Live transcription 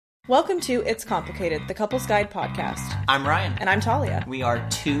Welcome to It's Complicated, the Couples Guide podcast. I'm Ryan. And I'm Talia. We are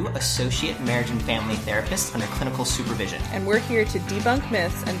two associate marriage and family therapists under clinical supervision. And we're here to debunk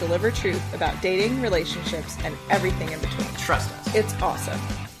myths and deliver truth about dating, relationships, and everything in between. Trust us. It's awesome.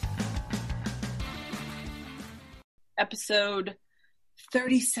 Episode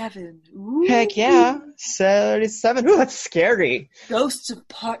 37. Ooh. Heck yeah. 37. Ooh, that's scary. Ghosts of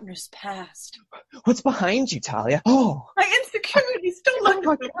partners past. What's behind you, Talia? Oh. My insecurities. Don't look. Oh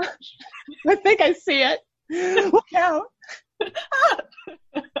my gosh. I think I see it. Look out.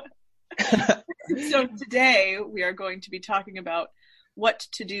 So today we are going to be talking about what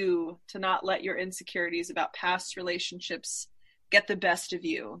to do to not let your insecurities about past relationships get the best of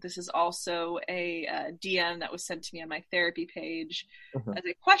you. This is also a DM that was sent to me on my therapy page as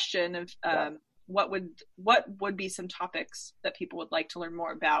a question of what would be some topics that people would like to learn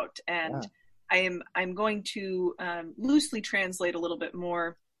more about. And I'm going to loosely translate a little bit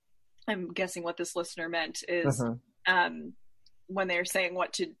more. I'm guessing what this listener meant is when they're saying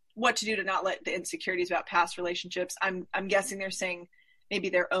what to do to not let the insecurities about past relationships. I'm guessing they're saying maybe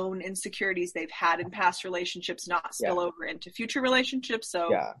their own insecurities they've had in past relationships not spill over into future relationships. So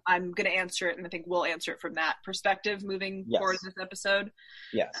I'm going to answer it, and I think we'll answer it from that perspective moving forward in this episode.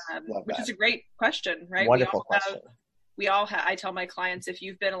 Yes. Which is a great question, right? Wonderful question. I tell my clients, if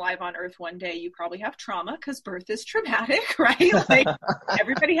you've been alive on earth one day, you probably have trauma because birth is traumatic, right? Like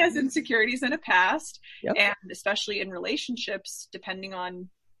everybody has insecurities in a past, and especially in relationships, depending on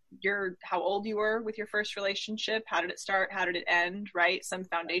how old you were with your first relationship, how did it start, how did it end, right? Some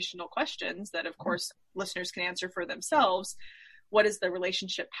foundational questions that of course listeners can answer for themselves. What is the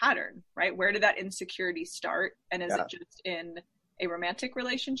relationship pattern, right? Where did that insecurity start? And is it just in a romantic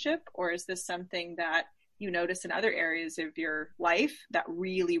relationship, or is this something that you notice in other areas of your life that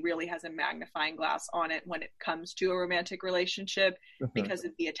really, really has a magnifying glass on it when it comes to a romantic relationship because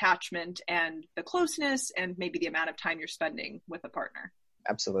of the attachment and the closeness and maybe the amount of time you're spending with a partner?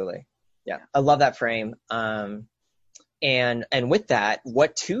 Absolutely. Yeah. I love that frame. And with that,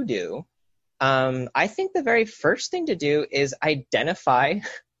 what to do? I think the very first thing to do is identify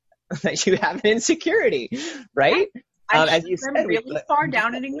that you have an insecurity, right? As you said, really far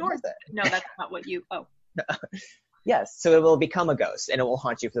down and ignore that. No, that's not what you, Yes. So it will become a ghost and it will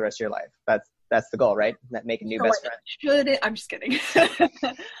haunt you for the rest of your life. That's the goal, right? Make a new best friend. Should it? I'm just kidding.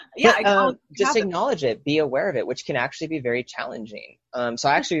 Just acknowledge it, be aware of it, which can actually be very challenging. So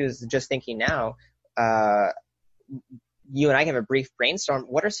I actually was just thinking now, you and I can have a brief brainstorm.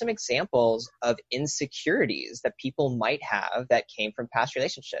 What are some examples of insecurities that people might have that came from past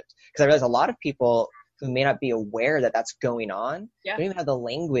relationships? Because I realize a lot of people who may not be aware that that's going on don't even have the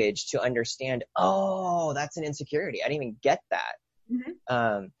language to understand, oh, that's an insecurity. I didn't even get that.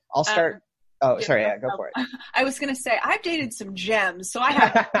 I'll start. Go for it. I was going to say, I've dated some gems, so I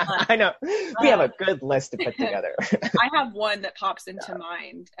have I know. We have a good list to put together. I have one that pops into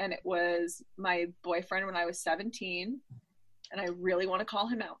mind, and it was my boyfriend when I was 17, and I really want to call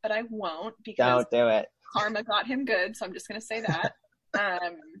him out, but I won't because don't do it. Karma got him good, so I'm just going to say that.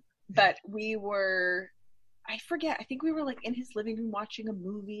 But we were, I forget, I think we were like in his living room watching a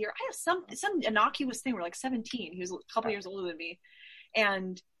movie, or I have some innocuous thing. We're like 17. He was a couple years older than me,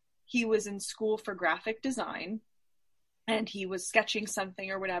 and he was in school for graphic design, and he was sketching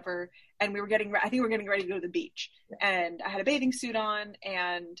something or whatever. And we were getting ready to go to the beach, and I had a bathing suit on,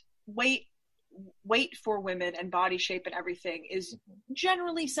 and weight for women and body shape and everything is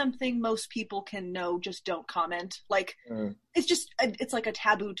generally something most people can know, just don't comment. Like it's like a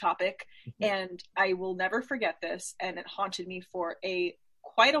taboo topic. And I will never forget this. And it haunted me for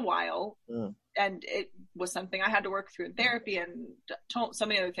quite a while. And it was something I had to work through in therapy and so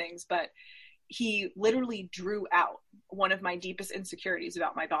many other things, but he literally drew out one of my deepest insecurities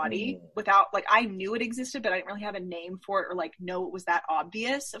about my body without, like, I knew it existed, but I didn't really have a name for it or like know it was that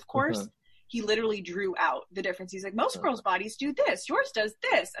obvious, of course. He literally drew out the difference. He's like, most girls' bodies do this, yours does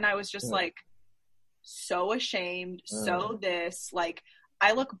this. And I was just like, so ashamed, like,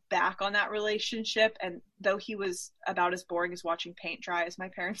 I look back on that relationship, and though he was about as boring as watching paint dry, as my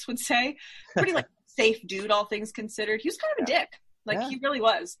parents would say, pretty like safe dude, all things considered, he was kind of a dick. Like he really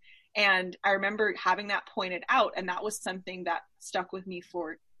was. And I remember having that pointed out, and that was something that stuck with me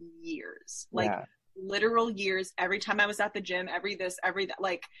for years, like literal years. Every time I was at the gym, every that,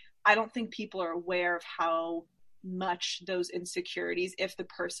 like, I don't think people are aware of how much those insecurities, if the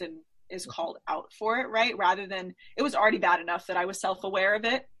person is called out for it, right? Rather than, it was already bad enough that I was self-aware of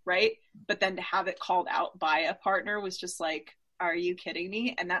it, right? But then to have it called out by a partner was just like, are you kidding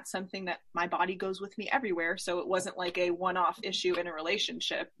me? And that's something that my body goes with me everywhere. So it wasn't like a one-off issue in a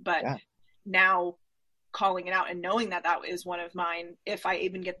relationship, but now calling it out and knowing that that is one of mine. If I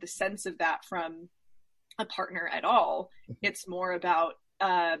even get the sense of that from a partner at all, it's more about,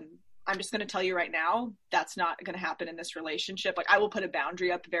 I'm just going to tell you right now, that's not going to happen in this relationship. Like, I will put a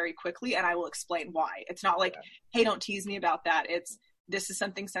boundary up very quickly and I will explain why. It's not like, hey, don't tease me about that. It's, this is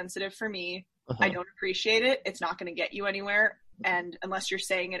something sensitive for me. I don't appreciate it. It's not going to get you anywhere. And unless you're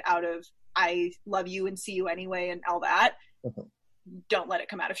saying it out of, I love you and see you anyway and all that, don't let it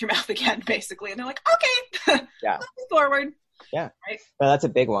come out of your mouth again, basically. And they're like, okay, moving forward. Yeah. Right? Well, that's a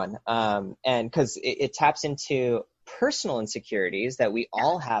big one. And because it taps into personal insecurities that we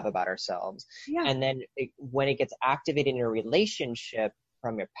all have about ourselves. Yeah. And then when it gets activated in a relationship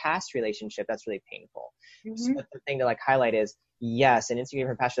from your past relationship, that's really painful. So the thing to like highlight is, yes, an insecurity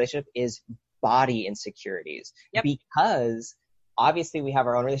from a past relationship is body insecurities, because obviously we have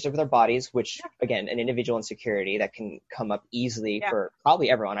our own relationship with our bodies, which again, an individual insecurity that can come up easily for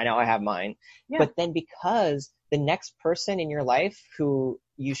probably everyone. I know I have mine, but then because the next person in your life who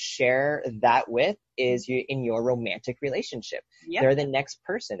you share that with is you in your romantic relationship. They're the next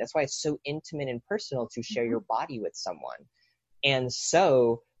person. That's why it's so intimate and personal to share your body with someone. And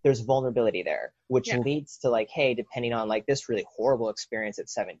so there's vulnerability there, which leads to like, hey, depending on like this really horrible experience at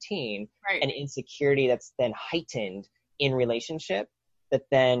 17, an insecurity that's then heightened in relationship that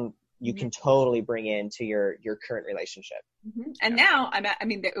then you can totally bring into your current relationship. And now I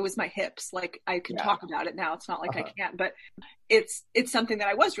mean, it was my hips. Like, I can talk about it now. It's not like I can't, but it's something that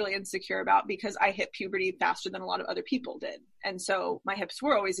I was really insecure about because I hit puberty faster than a lot of other people did. And so my hips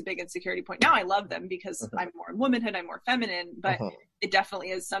were always a big insecurity point. Now I love them because I'm more in womanhood, I'm more feminine, but it definitely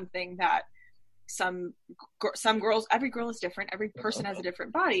is something that some girls, every girl is different. Every person has a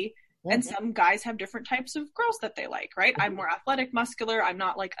different body. And some guys have different types of girls that they like, right? I'm more athletic, muscular. I'm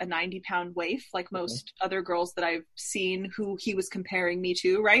not like a 90-pound waif like most other girls that I've seen who he was comparing me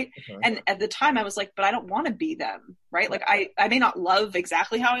to, right? And at the time I was like, but I don't want to be them, right? Like I may not love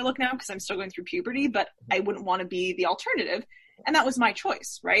exactly how I look now because I'm still going through puberty, but I wouldn't want to be the alternative. And that was my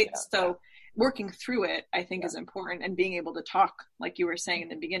choice, right? So working through it, I think is important, and being able to talk, like you were saying in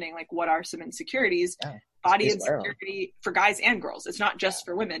the beginning, like what are some insecurities? Body insecurity for guys and girls. It's not just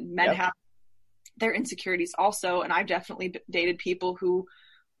for women. Men have their insecurities also. And I've definitely dated people who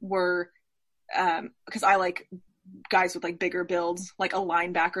were, because I like guys with like bigger builds, like a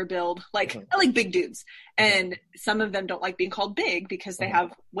linebacker build, like I like big dudes. And some of them don't like being called big because they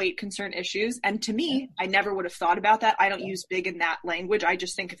have weight concern issues. And to me, I never would have thought about that. I don't use big in that language. I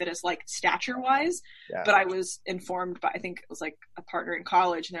just think of it as like stature wise. But I was informed by, I think it was like a partner in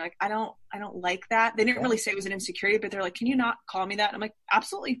college, and they're like, I don't like that. They didn't really say it was an insecurity, but they're like, can you not call me that? And I'm like,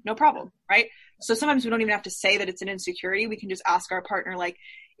 absolutely, no problem. Right. So sometimes we don't even have to say that it's an insecurity. We can just ask our partner, like,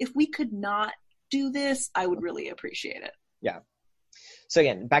 if we could not do this, I would really appreciate it. Yeah. So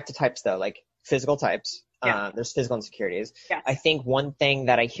again, back to types though, like physical types. There's physical insecurities. I think one thing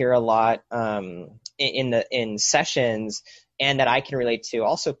that I hear a lot in sessions, and that I can relate to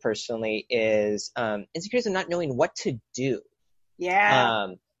also personally, is insecurities of not knowing what to do.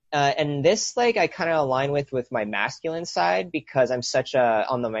 And this, like, I kind of align with my masculine side, because I'm such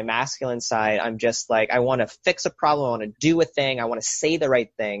my masculine side, I'm just like, I want to fix a problem. I want to do a thing. I want to say the right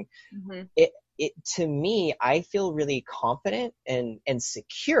thing. To me, I feel really confident and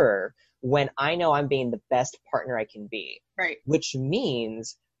secure when I know I'm being the best partner I can be. Right. Which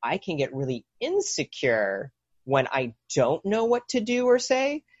means I can get really insecure when I don't know what to do or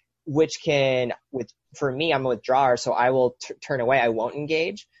say, which for me, I'm a withdrawer, so I will turn away. I won't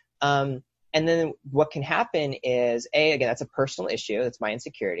engage. And then what can happen is, again, that's a personal issue. That's my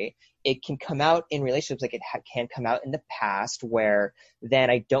insecurity. It can come out in relationships, like it can come out in the past, where then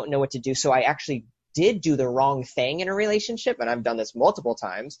I don't know what to do. So I actually did do the wrong thing in a relationship, and I've done this multiple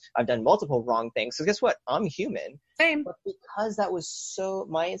times. I've done multiple wrong things. So guess what? I'm human. Same. But because that was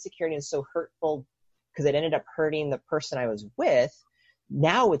my insecurity is so hurtful, because it ended up hurting the person I was with,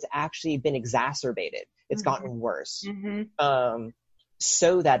 now it's actually been exacerbated. It's gotten worse.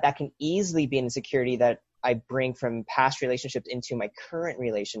 So that can easily be an insecurity that I bring from past relationships into my current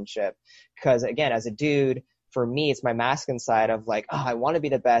relationship. Because again, as a dude, for me, it's my masculine side of like, oh, I want to be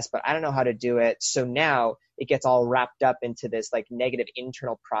the best, but I don't know how to do it. So now it gets all wrapped up into this like negative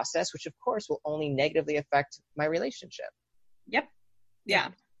internal process, which of course will only negatively affect my relationship. Yep. Yeah.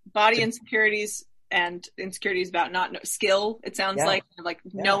 Body insecurities and insecurities about skill. It sounds like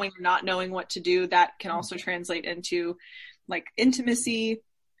knowing or not knowing what to do. That can also translate into like intimacy.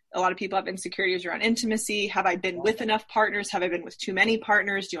 A lot of people have insecurities around intimacy. Have I been with enough partners? Have I been with too many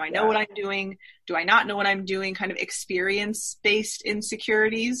partners? Do I know what I'm doing? Do I not know what I'm doing? Kind of experience-based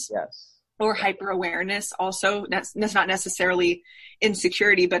insecurities. Or hyper-awareness also. That's not necessarily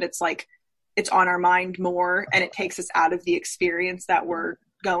insecurity, but it's like it's on our mind more, and it takes us out of the experience that we're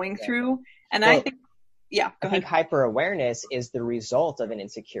going through. And well, I think, yeah, I think hyper awareness is the result of an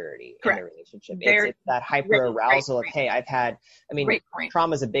insecurity in the relationship. It's that hyper arousal of, hey, I've had, I mean,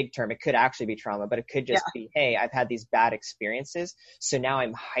 trauma is a big term. It could actually be trauma, but it could just be, hey, I've had these bad experiences. So now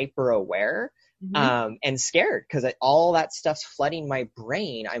I'm hyper aware and scared because all that stuff's flooding my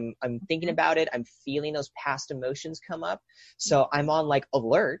brain. I'm thinking about it. I'm feeling those past emotions come up. So I'm on like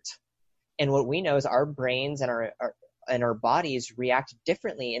alert. And what we know is our brains and our bodies react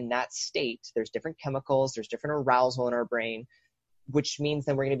differently in that state. There's different chemicals, there's different arousal in our brain, which means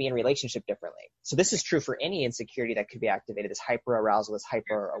then we're going to be in relationship differently. So this is true for any insecurity that could be activated, this hyper arousal, this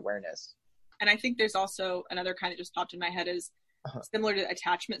hyper awareness. And I think there's also another kind that just popped in my head is similar to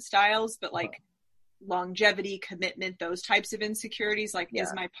attachment styles, but like longevity, commitment, those types of insecurities. Like,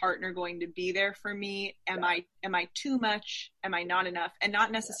 is my partner going to be there for me? Am I too much? Am I not enough? And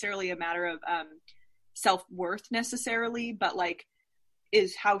not necessarily a matter of self-worth necessarily, but like,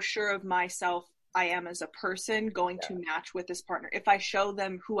 is how sure of myself I am as a person going to match with this partner? If I show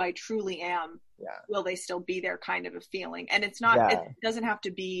them who I truly am, will they still be there, kind of a feeling? And it's not, it doesn't have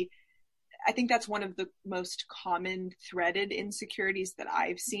to be, I think that's one of the most common threaded insecurities that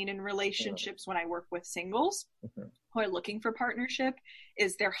I've seen in relationships when I work with singles who are looking for partnership,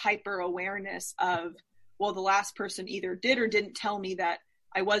 is their hyper awareness of, well, the last person either did or didn't tell me that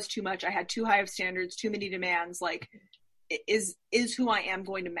I was too much, I had too high of standards, too many demands. Like, is who I am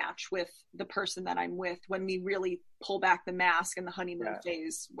going to match with the person that I'm with when we really pull back the mask and the honeymoon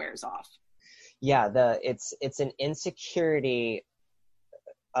phase wears off? Yeah, it's an insecurity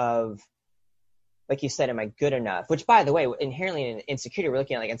of, like you said, am I good enough? Which, by the way, inherently in insecurity, we're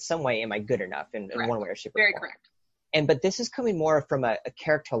looking at, like, in some way, am I good enough in one way or shape or form? Very correct. But this is coming more from a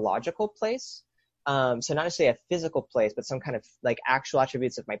characterological place. So not necessarily a physical place, but some kind of like actual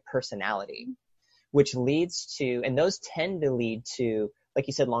attributes of my personality, which leads to, and those tend to lead to, like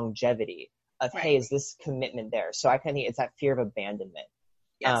you said, longevity of, hey, is this commitment there? So I kind of think it's that fear of abandonment.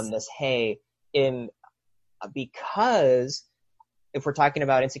 This, hey, because if we're talking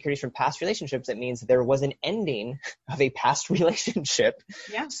about insecurities from past relationships, it means there was an ending of a past relationship.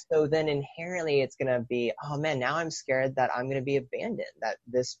 Yeah. So then inherently it's going to be, oh man, now I'm scared that I'm going to be abandoned, that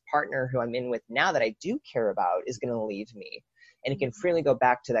this partner who I'm in with now that I do care about is going to leave me. And it can freely go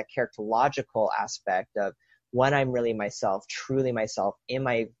back to that characterological aspect of, when I'm really myself, truly myself, am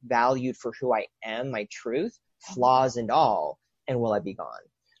I valued for who I am, my truth, flaws and all, and will I be gone?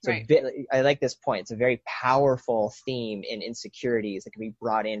 So I like this point. It's a very powerful theme in insecurities that can be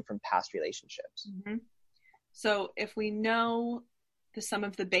brought in from past relationships. So if we know some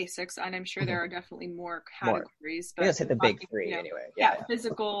of the basics, and I'm sure there are definitely more categories, but let's hit the big three anyway.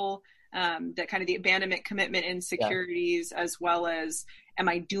 Physical, that kind of the abandonment, commitment, insecurities, as well as, am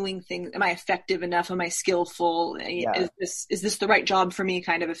I doing things? Am I effective enough? Am I skillful? Is this the right job for me?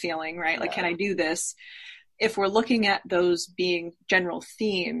 Kind of a feeling, right? Like, can I do this? If we're looking at those being general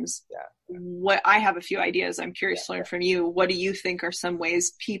themes, what I have a few ideas. I'm curious to learn from you. What do you think are some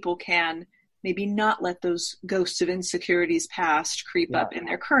ways people can maybe not let those ghosts of insecurities past creep up in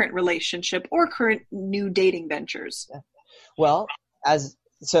their current relationship or current new dating ventures? Well,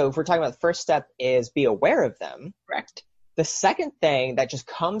 so if we're talking about the first step is be aware of them. Correct. The second thing that just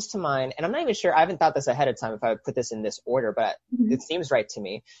comes to mind, and I'm not even sure, I haven't thought this ahead of time if I would put this in this order, but it seems right to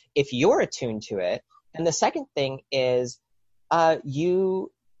me. If you're attuned to it, and the second thing is you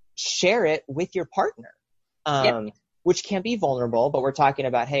share it with your partner, which can be vulnerable, but we're talking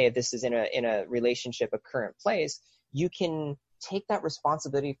about, hey, if this is in a relationship, a current place, you can take that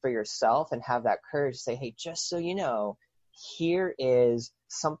responsibility for yourself and have that courage to say, hey, just so you know, here is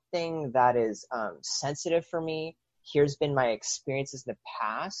something that is sensitive for me. Here's been my experiences in the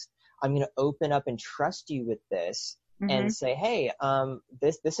past. I'm going to open up and trust you with this and say, hey,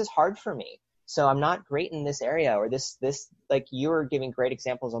 this is hard for me. So I'm not great in this area, or this, like, you were giving great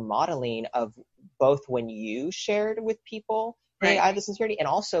examples of modeling of both when you shared with people, hey, I have this insecurity, and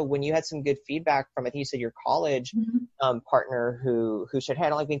also when you had some good feedback from, I think you said your college partner who shared, hey, I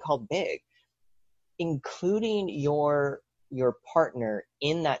don't like being called big. Including your partner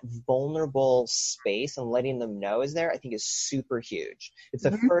in that vulnerable space and letting them know is there, I think is super huge. It's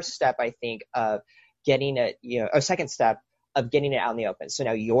the first step, I think, of getting it, a second step of getting it out in the open. So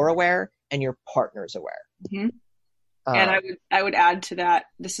now you're aware and your partner's aware. And I would add to that,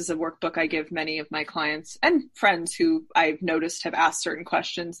 this is a workbook I give many of my clients and friends who I've noticed have asked certain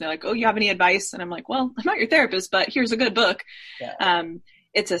questions. They're like, oh, you have any advice? And I'm like, well, I'm not your therapist, but here's a good book.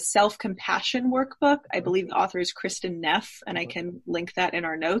 It's a self-compassion workbook. I believe the author is Kristen Neff, and I can link that in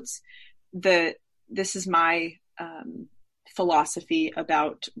our notes. This is my philosophy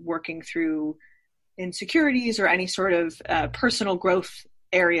about working through insecurities or any sort of personal growth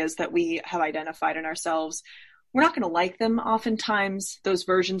areas that we have identified in ourselves. We're not going to like them oftentimes, those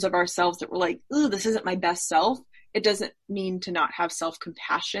versions of ourselves that we're like, ooh, this isn't my best self. It doesn't mean to not have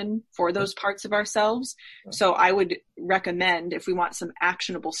self-compassion for those parts of ourselves. So I would recommend, if we want some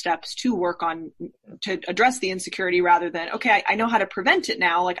actionable steps to work on, to address the insecurity rather than, okay, I know how to prevent it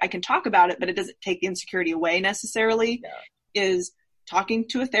now. Like I can talk about it, but it doesn't take the insecurity away necessarily, is talking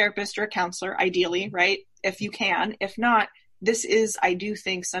to a therapist or a counselor, ideally, right? If you can. If not, this is, I do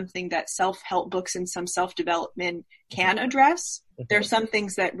think, something that self-help books and some self-development can address. There are some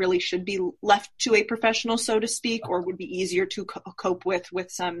things that really should be left to a professional, so to speak, or would be easier to cope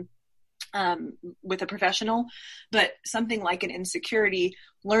with some, with a professional. But something like an insecurity,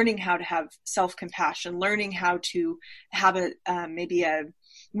 learning how to have self-compassion, learning how to have maybe a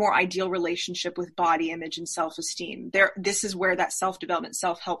more ideal relationship with body image and self-esteem. This is where that self-development,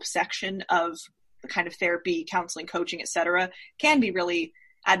 self-help section of the kind of therapy, counseling, coaching, etc., can be really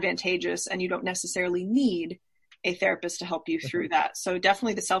advantageous, and you don't necessarily need a therapist to help you through that. So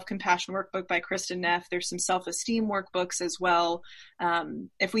definitely the Self-Compassion Workbook by Kristen Neff. There's some self-esteem workbooks as well.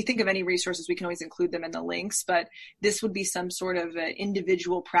 If we think of any resources, we can always include them in the links, but this would be some sort of an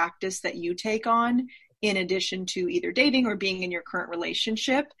individual practice that you take on in addition to either dating or being in your current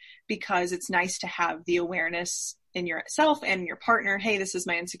relationship, because it's nice to have the awareness in yourself and your partner, hey, this is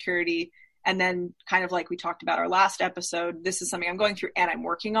my insecurity. And then kind of like we talked about our last episode, this is something I'm going through and I'm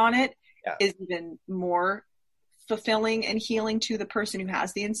working on it, is even more fulfilling and healing to the person who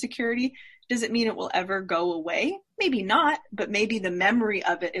has the insecurity. Does it mean it will ever go away? Maybe not, but maybe the memory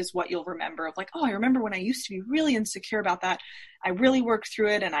of it is what you'll remember, of like, oh, I remember when I used to be really insecure about that. I really worked through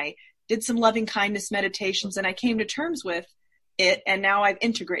it and I did some loving kindness meditations and I came to terms with it, and now I've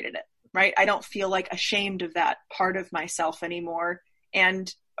integrated it, right? I don't feel like ashamed of that part of myself anymore.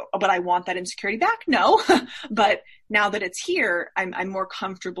 But I want that insecurity back? No. But now that it's here, I'm more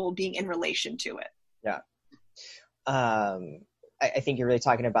comfortable being in relation to it. Yeah. I think you're really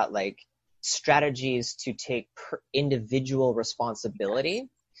talking about like strategies to take individual responsibility.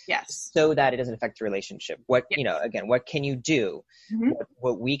 Yes. So that it doesn't affect the relationship. What, again, what can you do?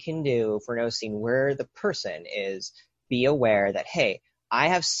 What we can do if we're noticing where the person is, be aware that, hey, I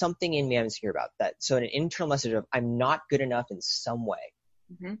have something in me I'm insecure about that. So an internal message of I'm not good enough in some way.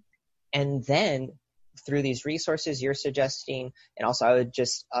 And then through these resources you're suggesting, and also I would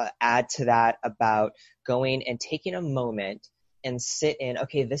just add to that about going and taking a moment and sit in,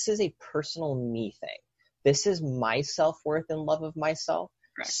 okay, this is a personal me thing. This is my self-worth and love of myself.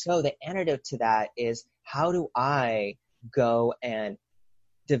 Correct. So the antidote to that is, how do I go and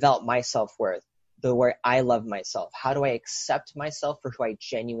develop my self-worth the way I love myself? How do I accept myself for who I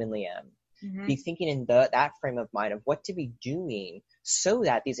genuinely am? Be thinking in that frame of mind of what to be doing so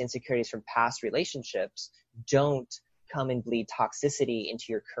that these insecurities from past relationships don't come and bleed toxicity into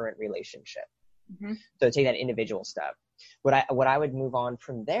your current relationship. So take that individual step. What I would move on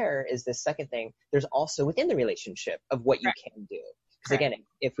from there is the second thing. There's also within the relationship of what you can do. Because again,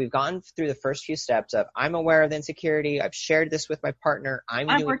 if we've gone through the first few steps of I'm aware of the insecurity, I've shared this with my partner, I'm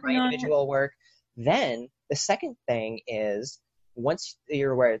doing my individual work, then the second thing is, once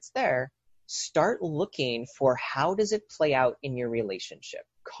you're aware it's there, start looking for how does it play out in your relationship.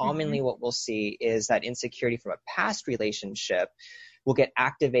 Commonly what we'll see is that insecurity from a past relationship will get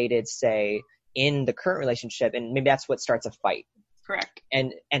activated, say, in the current relationship, and maybe that's what starts a fight. Correct.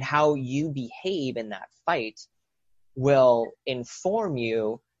 And how you behave in that fight will inform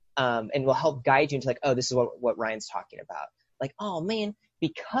you and will help guide you into like, oh, this is what Ryan's talking about. Like, oh man,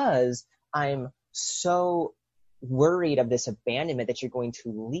 because I'm so worried of this abandonment that you're going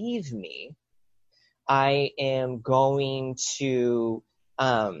to leave me, I am going to,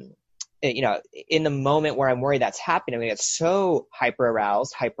 in the moment where I'm worried that's happening, I'm going to get so hyper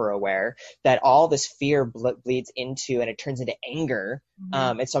aroused, hyper aware that all this fear bleeds into, and it turns into anger.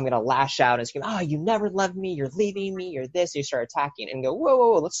 And so I'm going to lash out and scream, oh, you never loved me. You're leaving me. You're this. You start attacking and go,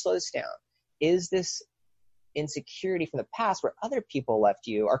 whoa, let's slow this down. Is this insecurity from the past where other people left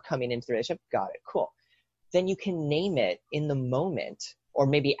you are coming into the relationship? Got it. Cool. Then you can name it in the moment, or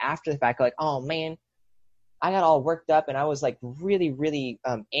maybe after the fact, like, oh man, I got all worked up and I was like really, really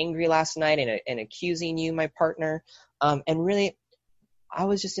angry last night and accusing you, my partner. And really, I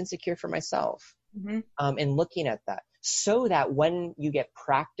was just insecure for myself. And looking at that, so that when you get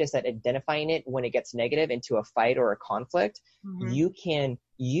practice at identifying it when it gets negative into a fight or a conflict, you can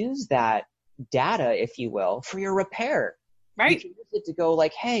use that data, if you will, for your repair. Right. You can use it to go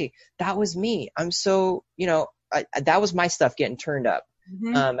like, hey, that was me. I'm so, that was my stuff getting turned up.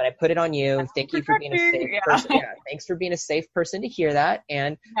 And I put it on you. Thank you for being a safe person. Yeah, thanks for being a safe person to hear that.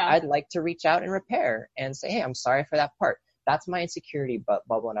 And I'd like to reach out and repair and say, hey, I'm sorry for that part. That's my insecurity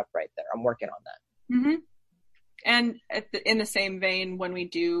bubbling up right there. I'm working on that. And in the same vein, when we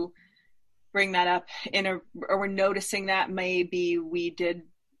do bring that up or we're noticing that maybe we did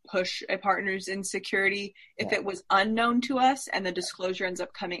push a partner's insecurity, if it was unknown to us and the disclosure ends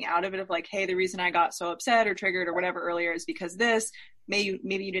up coming out of it of like, hey, the reason I got so upset or triggered or whatever earlier is because this, maybe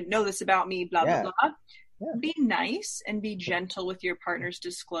you didn't know this about me, blah, blah, blah. Be nice and be gentle with your partner's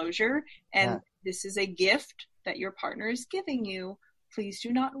disclosure. And this is a gift that your partner is giving you. Please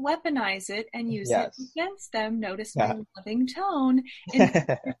do not weaponize it and use it against them. Notice my loving tone in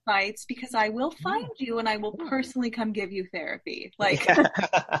fights, because I will find you and I will personally come give you therapy. Like,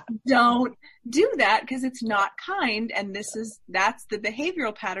 don't do that, because it's not kind. And that's the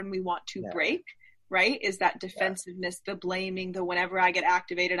behavioral pattern we want to break, right? Is that defensiveness, the blaming, the whenever I get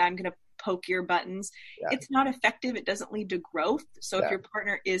activated, I'm going to poke your buttons. It's not effective. It doesn't lead to growth. So if your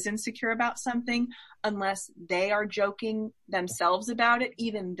partner is insecure about something, unless they are joking themselves about it,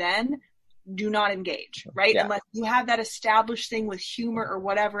 even then, do not engage, right? Unless you have that established thing with humor or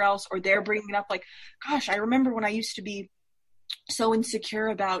whatever else, or they're bringing it up like, gosh, I remember when I used to be so insecure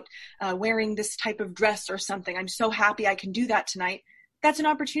about wearing this type of dress or something. I'm so happy I can do that tonight. That's an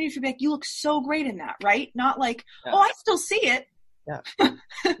opportunity for you to be like, you look so great in that, right? Not like, oh, I still see it.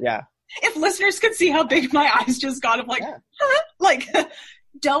 If listeners could see how big my eyes just got of like, like,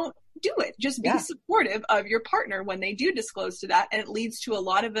 don't do it. Just be supportive of your partner when they do disclose to that. And it leads to a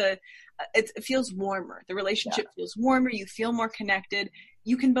lot of it feels warmer. The relationship feels warmer. You feel more connected.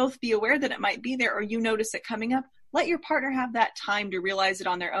 You can both be aware that it might be there, or you notice it coming up. Let your partner have that time to realize it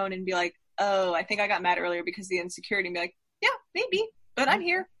on their own and be like, oh, I think I got mad earlier because of the insecurity, and be like, yeah, maybe, but I'm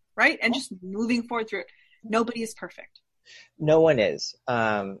here. Right. And just moving forward through it. Nobody is perfect. No one is.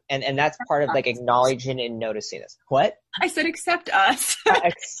 And that's part of like acknowledging and noticing this. What? I said, except us.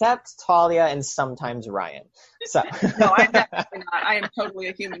 Except Talia and sometimes Ryan. So no, I'm definitely not. I am totally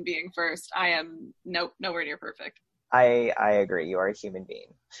a human being first. I am nowhere near perfect. I agree. You are a human being.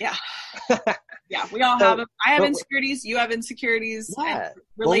 Yeah. Yeah. We all have them. I have insecurities. You have insecurities. Yeah.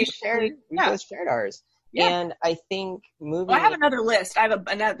 We both shared ours. Yeah. And I think moving. I have another list. I have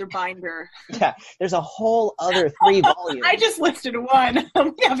another binder. Yeah, there's a whole other 3 volumes. I just listed one.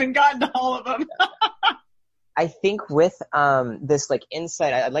 We haven't gotten to all of them. I think with this like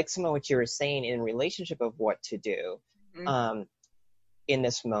insight, I like some of what you were saying in relationship of what to do in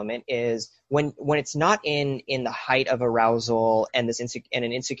this moment is when it's not in the height of arousal and this and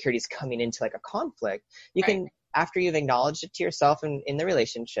an insecurity is coming into like a conflict, you can. After you've acknowledged it to yourself in the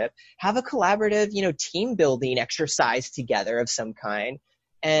relationship, have a collaborative, team building exercise together of some kind.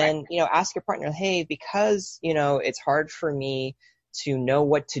 And, ask your partner, hey, because, it's hard for me to know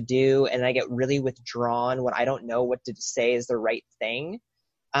what to do and I get really withdrawn when I don't know what to say is the right thing.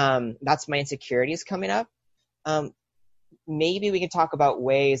 That's my insecurities coming up. Maybe we can talk about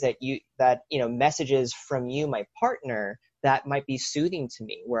ways that messages from you, my partner, that might be soothing to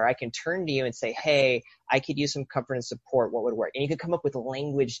me, where I can turn to you and say, hey, I could use some comfort and support. What would work? And you can come up with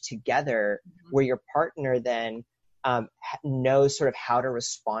language together where your partner then knows sort of how to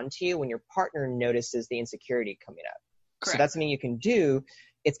respond to you when your partner notices the insecurity coming up. Correct. So that's something you can do.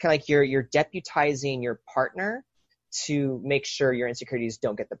 It's kind of like you're deputizing your partner to make sure your insecurities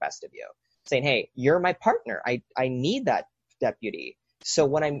don't get the best of you. Saying, hey, you're my partner. I need that deputy. So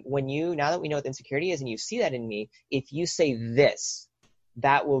now that we know what the insecurity is and you see that in me, if you say this,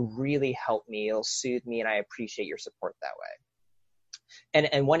 that will really help me. It'll soothe me, and I appreciate your support that way.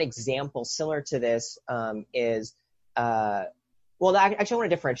 And one example similar to this is, well, actually I want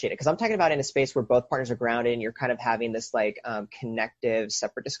to differentiate it because I'm talking about in a space where both partners are grounded and you're kind of having this like connective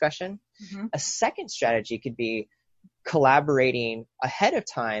separate discussion. A second strategy could be collaborating ahead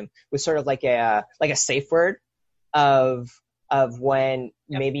of time with sort of like a safe word of when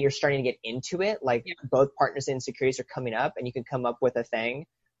maybe you're starting to get into it, like both partners' insecurities are coming up, and you can come up with a thing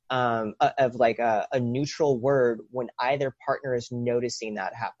of like a neutral word when either partner is noticing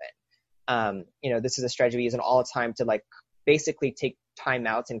that happen. This is a strategy we use all the time to like basically take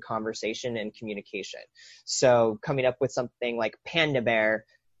timeouts in conversation and communication. So coming up with something like panda bear,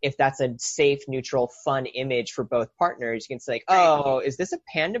 if that's a safe, neutral, fun image for both partners, you can say, like, oh, is this a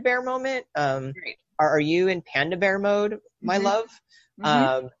panda bear moment? Are you in panda bear mode, my love?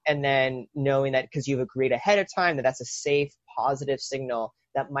 And then knowing that because you've agreed ahead of time that that's a safe, positive signal,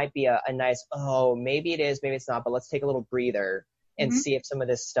 that might be a nice, oh, maybe it is, maybe it's not, but let's take a little breather and see if some of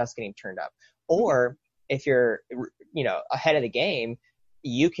this stuff's getting turned up. Or if you're, ahead of the game,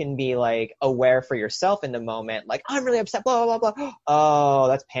 you can be like aware for yourself in the moment, like, I'm really upset, blah, blah, blah, blah. Oh,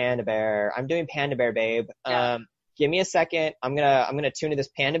 that's Panda Bear. I'm doing Panda Bear, babe. Yeah. Give me a second. I'm gonna tune to this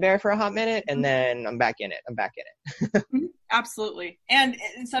Panda Bear for a hot minute, and then I'm back in it. Absolutely. And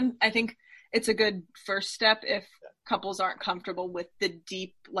I think it's a good first step if couples aren't comfortable with the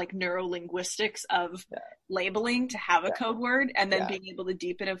deep, like, neurolinguistics of labeling, to have a code word, and then being able to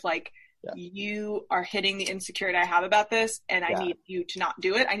deepen of like, you are hitting the insecurity I have about this, and I need you to not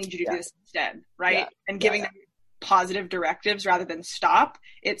do it. I need you to do this instead. Right. And giving them positive directives rather than stop.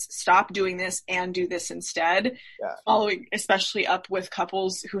 It's stop doing this and do this instead. Following especially up with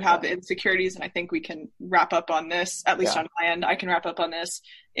couples who have the insecurities, and I think we can wrap up on this, at least on my end, I can wrap up on this,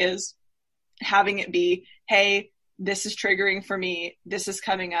 is having it be, hey, this is triggering for me. This is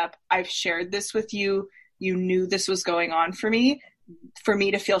coming up. I've shared this with you. You knew this was going on for me. For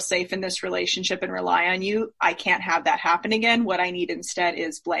me to feel safe in this relationship and rely on you, I can't have that happen again. What I need instead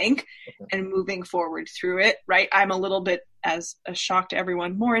is blank, and moving forward through it, right? I'm a little bit, as a shock to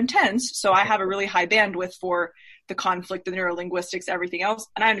everyone, more intense. So I have a really high bandwidth for the conflict, the neurolinguistics, everything else.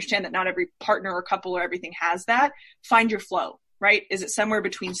 And I understand that not every partner or couple or everything has that. Find your flow, right? Is it somewhere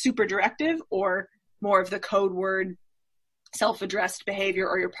between super directive or more of the code word self-addressed behavior,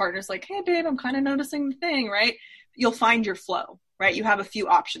 or your partner's like, hey babe, I'm kind of noticing the thing, right? You'll find your flow. Right? You have a few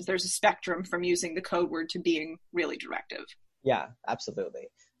options. There's a spectrum from using the code word to being really directive. Yeah, absolutely.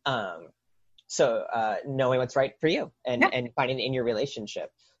 So knowing what's right for you and finding it in your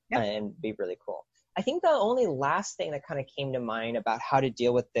relationship and be really cool. I think the only last thing that kind of came to mind about how to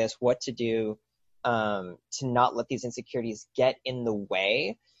deal with this, what to do to not let these insecurities get in the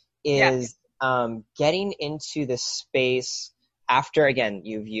way, is getting into the space after, again,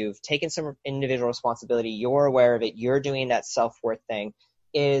 you've taken some individual responsibility, you're aware of it, you're doing that self-worth thing,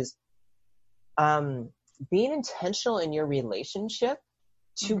 is being intentional in your relationship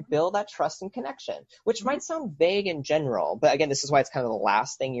to build that trust and connection, which might sound vague in general, but again, this is why it's kind of the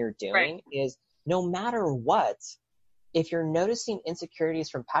last thing you're doing, is no matter what, if you're noticing insecurities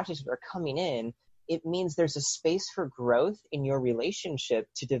from past relationships are coming in, it means there's a space for growth in your relationship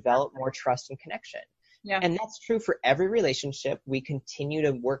to develop more trust and connection. Yeah. And that's true for every relationship. We continue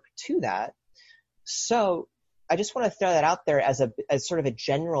to work to that. So I just want to throw that out there as sort of a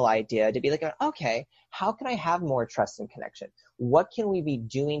general idea, to be like, okay, how can I have more trust and connection? What can we be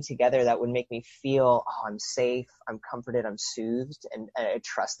doing together that would make me feel, oh, I'm safe, I'm comforted, I'm soothed, and I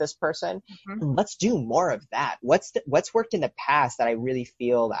trust this person? And let's do more of that. What's worked in the past that I really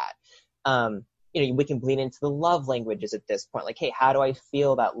feel that? We can bleed into the love languages at this point. Like, hey, how do I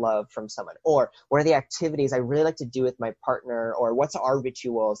feel that love from someone? Or what are the activities I really like to do with my partner? Or what's our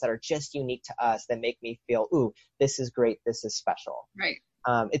rituals that are just unique to us that make me feel, ooh, this is great, this is special. Right.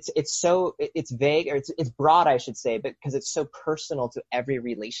 It's vague, or it's broad, I should say, but because it's so personal to every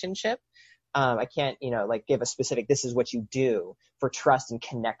relationship. I can't, give a specific, this is what you do for trust and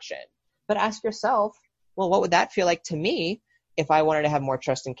connection. But ask yourself, well, what would that feel like to me if I wanted to have more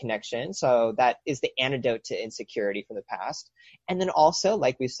trust and connection? So that is the antidote to insecurity from the past. And then also,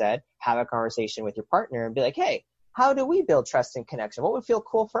 like we said, have a conversation with your partner and be like, hey, how do we build trust and connection? What would feel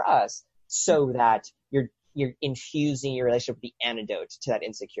cool for us? So that you're infusing your relationship with the antidote to that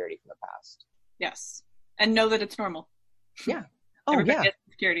insecurity from the past. Yes. And know that it's normal. Yeah. Oh, everybody gets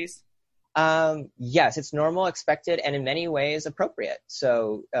insecurities. Yes, it's normal, expected, and in many ways appropriate.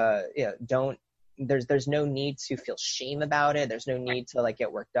 So, there's no need to feel shame about it. There's no need to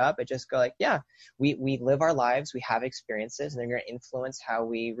get worked up. It just go we live our lives, we have experiences, and they're going to influence how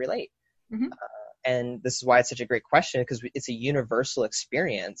we relate. Mm-hmm. And this is why it's such a great question, because it's a universal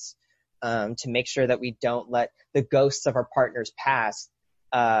experience, to make sure that we don't let the ghosts of our partner's past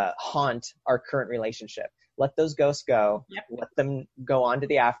haunt our current relationship. Let those ghosts go. Yep. Let them go on to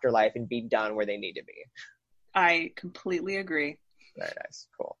the afterlife and be done where they need to be. I completely agree. Very nice.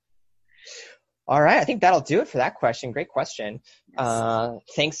 Cool. All right. I think that'll do it for that question. Great question. Yes.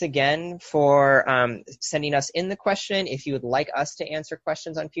 Thanks again for sending us in the question. If you would like us to answer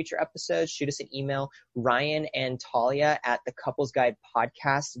questions on future episodes, shoot us an email, Ryan and Talia at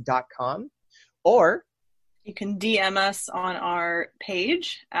thecouplesguidepodcast.com, or you can DM us on our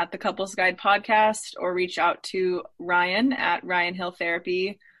page at the Couples Guide Podcast, or reach out to Ryan at Ryan Hill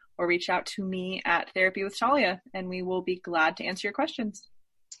Therapy, or reach out to me at Therapy with Talia, and we will be glad to answer your questions.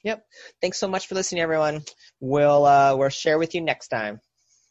 Yep. Thanks so much for listening, everyone. We'll share with you next time.